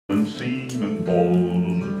seamen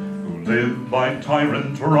bold, who live by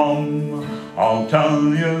tyrant rum. I'll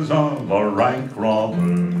tell yez of a rank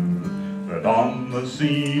robber that on the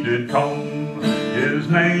sea did come. His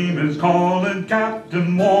name is callèd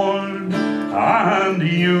Captain Ward, and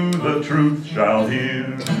you the truth shall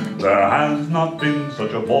hear. There has not been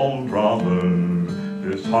such a bold robber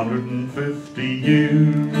this 150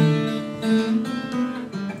 years.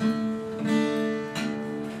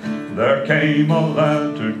 There came a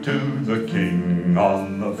letter to the king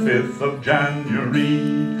on the 5th of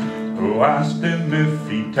January, who asked him if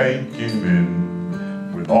he'd take him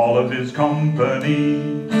in with all of his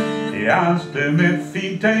company. He asked him if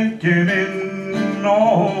he'd take him in,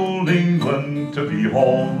 old England to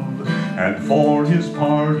behold, and for his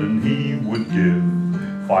pardon he would give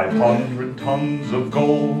 500 tons of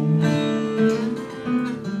gold.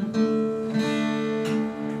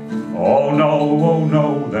 Oh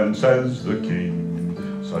no, then says the king,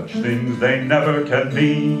 such things they never can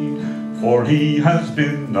be, for he has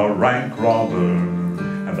been a rank robber,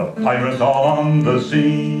 and a pirate all on the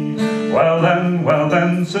sea. Well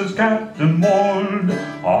then, says Captain Ward,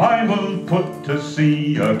 I will put to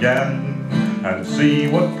sea again, and see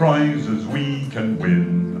what prizes we can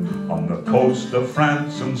win on the coast of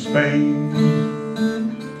France and Spain.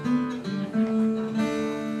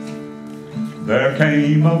 There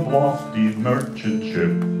came a lofty merchant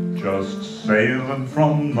ship, just sailing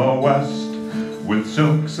from the west, with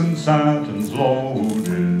silks and satins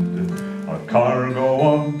loaded, a cargo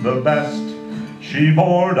of the best. She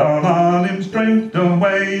bore down on him straight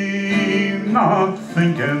away, not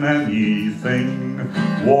thinking anything.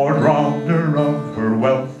 Ward robbed her of her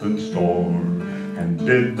wealth and store, and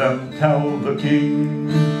bid them tell the king.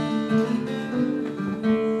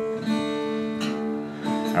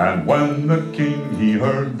 And when the king he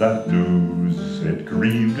heard that news, it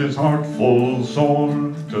grieved his heart full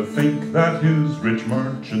sore, to think that his rich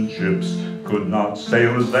merchant ships could not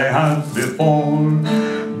sail as they had before.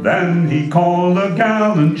 Then he called a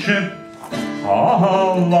gallant ship,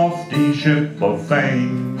 a lofty ship of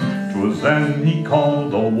fame. 'Twas then he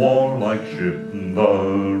called a warlike ship,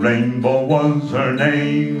 the Rainbow was her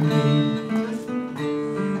name.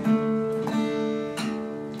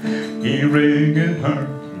 He rigged her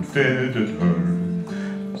and fitted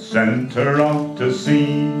her, sent her out to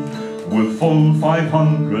sea, with full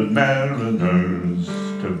 500 mariners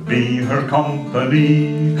to be her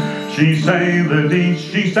company. She sailed east,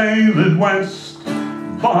 she sailed west,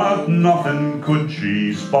 but nothing could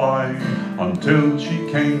she spy, until she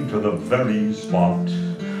came to the very spot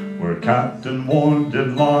where Captain Ward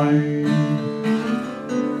did lie.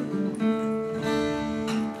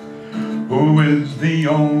 Who is the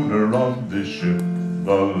owner of this ship?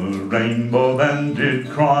 The Rainbow then did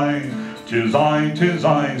cry. 'Tis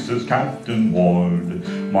I, says Captain Ward,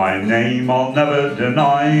 my name I'll never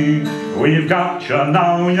deny. We've got you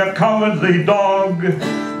now, you cowardly dog,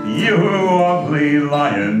 you ugly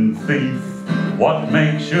lion thief. What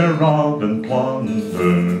makes you rob and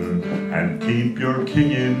plunder, and keep your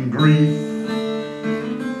king in grief?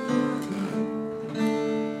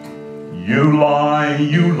 You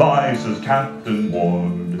lie, says Captain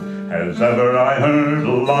Ward, as ever I heard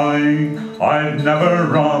a lie. I've never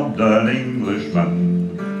robbed an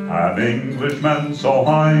Englishman, an Englishman so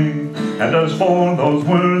high. And as for those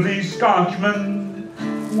worthy Scotchmen,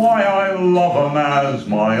 why I love 'em as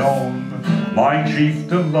my own. My chief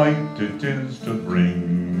delight it is to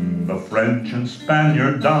bring the French and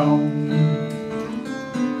Spaniard down.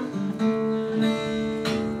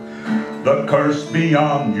 The curse be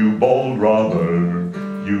on you, bold robber,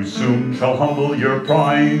 you soon shall humble your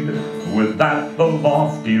pride. With that the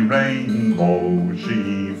lofty Rainbow,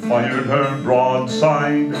 she fired her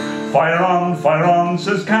broadside. Fire on,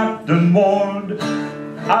 says Captain Ward,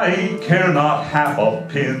 I care not half a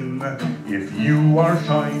pin. If you are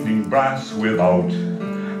shining brass without,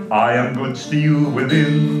 I am good steel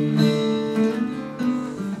within.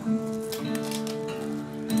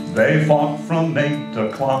 They fought from 8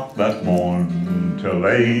 o'clock that morn till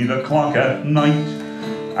 8 o'clock at night.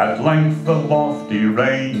 At length the lofty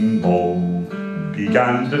Rainbow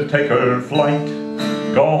began to take her flight.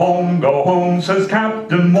 Go home, says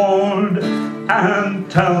Captain Ward, and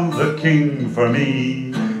tell the king for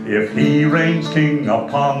me, if he reigns king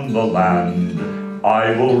upon the land,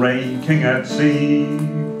 I will reign king at sea.